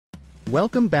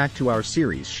Welcome back to our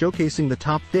series showcasing the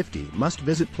top 50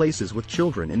 must-visit places with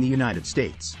children in the United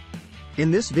States.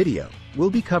 In this video, we'll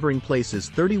be covering places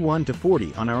 31 to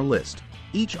 40 on our list,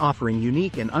 each offering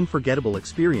unique and unforgettable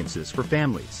experiences for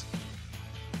families.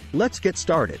 Let's get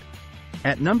started.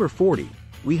 At number 40,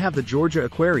 we have the Georgia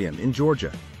Aquarium in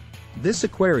Georgia. This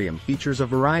aquarium features a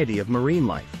variety of marine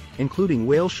life, including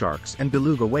whale sharks and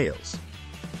beluga whales.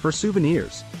 For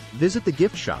souvenirs, visit the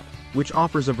gift shop, which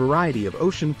offers a variety of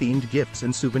ocean-themed gifts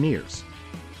and souvenirs.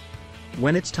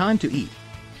 When it's time to eat,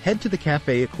 head to the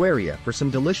Cafe Aquaria for some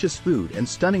delicious food and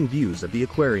stunning views of the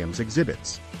aquarium's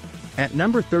exhibits. At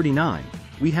number 39,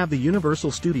 we have the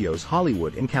Universal Studios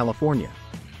Hollywood in California.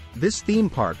 This theme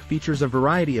park features a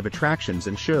variety of attractions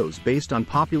and shows based on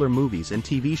popular movies and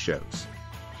TV shows.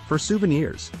 For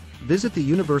souvenirs, visit the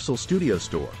Universal Studios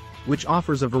store, which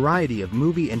offers a variety of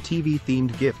movie and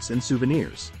TV-themed gifts and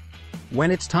souvenirs. When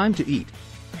it's time to eat,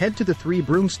 head to the Three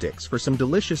Broomsticks for some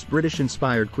delicious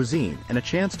British-inspired cuisine and a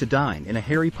chance to dine in a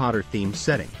Harry Potter-themed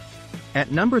setting. At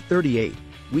number 38,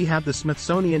 we have the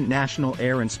Smithsonian National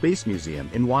Air and Space Museum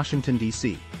in Washington,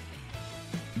 D.C.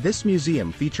 This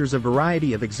museum features a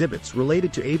variety of exhibits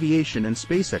related to aviation and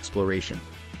space exploration,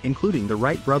 including the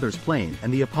Wright brothers plane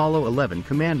and the Apollo 11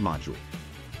 command module.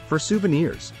 For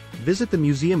souvenirs, visit the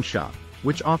museum shop,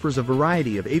 which offers a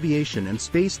variety of aviation and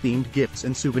space-themed gifts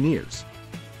and souvenirs.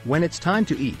 When it's time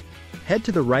to eat, head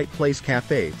to the Right Place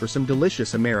Cafe for some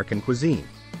delicious American cuisine.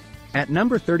 At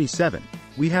number 37,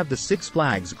 we have the Six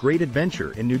Flags Great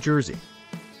Adventure in New Jersey.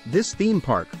 This theme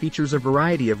park features a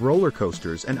variety of roller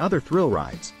coasters and other thrill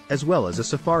rides, as well as a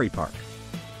safari park.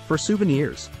 For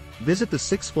souvenirs, visit the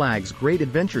Six Flags Great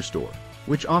Adventure store,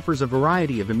 which offers a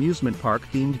variety of amusement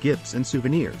park-themed gifts and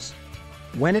souvenirs.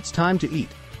 When it's time to eat,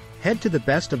 head to the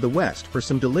Best of the West for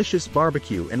some delicious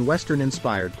barbecue and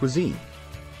Western-inspired cuisine.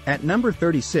 At number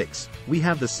 36, we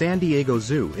have the San Diego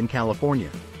Zoo in California.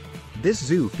 This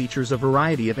zoo features a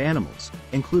variety of animals,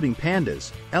 including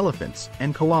pandas, elephants,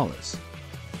 and koalas.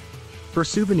 For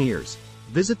souvenirs,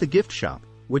 visit the gift shop,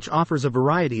 which offers a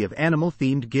variety of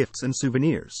animal-themed gifts and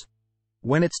souvenirs.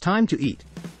 When it's time to eat,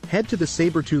 head to the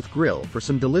Sabertooth Grill for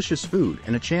some delicious food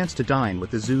and a chance to dine with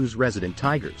the zoo's resident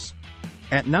tigers.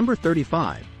 At number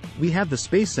 35, we have the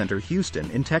Space Center Houston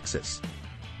in Texas.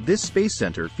 This space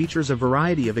center features a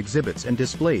variety of exhibits and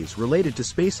displays related to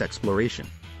space exploration,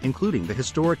 including the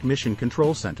historic Mission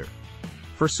Control Center.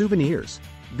 For souvenirs,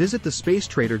 visit the Space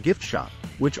Trader gift shop,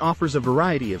 which offers a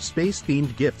variety of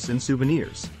space-themed gifts and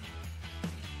souvenirs.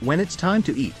 When it's time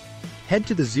to eat, head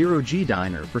to the Zero G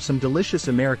Diner for some delicious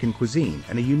American cuisine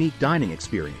and a unique dining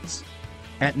experience.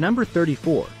 At number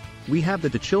 34, we have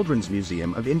the Children's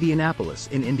Museum of Indianapolis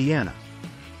in Indiana.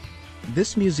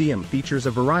 This museum features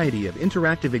a variety of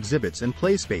interactive exhibits and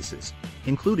play spaces,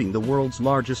 including the world's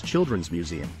largest children's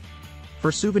museum.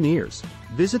 For souvenirs,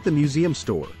 visit the museum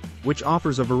store, which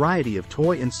offers a variety of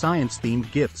toy and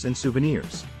science-themed gifts and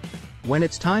souvenirs. When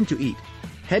it's time to eat,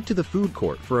 head to the food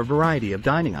court for a variety of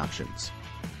dining options.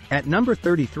 At number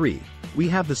 33, we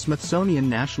have the Smithsonian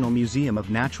National Museum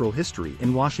of Natural History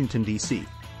in Washington, D.C.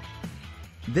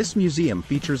 This museum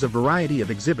features a variety of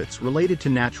exhibits related to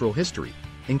natural history,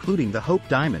 including the Hope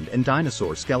Diamond and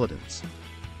dinosaur skeletons.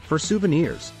 For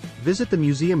souvenirs, visit the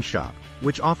museum shop,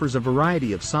 which offers a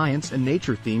variety of science and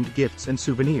nature-themed gifts and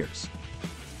souvenirs.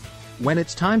 When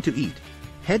it's time to eat,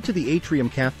 head to the Atrium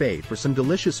Cafe for some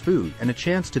delicious food and a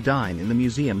chance to dine in the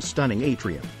museum's stunning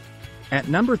atrium. At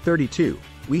number 32,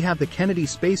 we have the Kennedy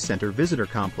Space Center Visitor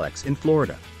Complex in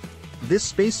Florida. This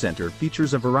space center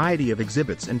features a variety of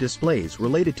exhibits and displays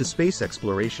related to space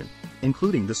exploration,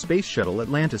 including the Space Shuttle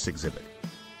Atlantis exhibit.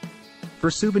 For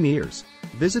souvenirs,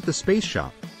 visit the Space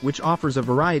Shop, which offers a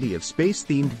variety of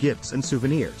space-themed gifts and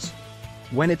souvenirs.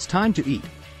 When it's time to eat,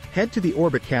 head to the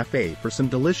Orbit Cafe for some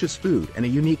delicious food and a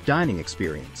unique dining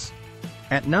experience.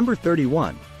 At number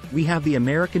 31, we have the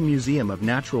American Museum of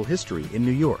Natural History in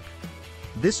New York.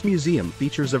 This museum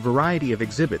features a variety of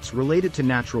exhibits related to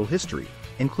natural history,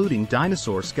 including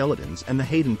dinosaur skeletons and the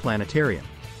Hayden Planetarium.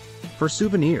 For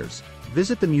souvenirs,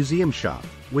 visit the museum shop,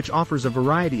 which offers a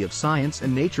variety of science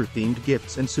and nature-themed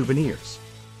gifts and souvenirs.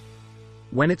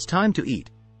 When it's time to eat,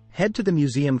 head to the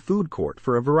museum food court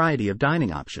for a variety of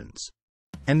dining options.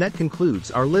 And that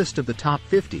concludes our list of the top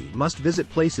 50 must-visit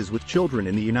places with children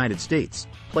in the United States,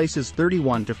 places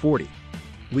 31 to 40.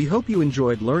 We hope you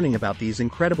enjoyed learning about these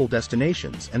incredible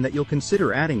destinations and that you'll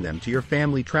consider adding them to your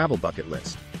family travel bucket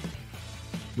list.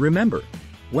 Remember,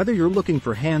 whether you're looking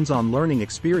for hands-on learning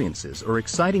experiences or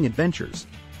exciting adventures,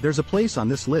 there's a place on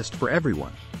this list for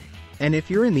everyone. And if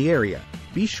you're in the area,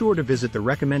 be sure to visit the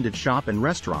recommended shop and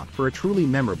restaurant for a truly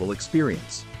memorable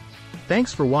experience.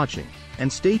 Thanks for watching,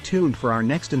 and stay tuned for our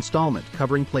next installment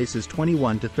covering places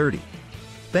 21 to 30.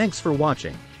 Thanks for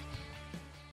watching.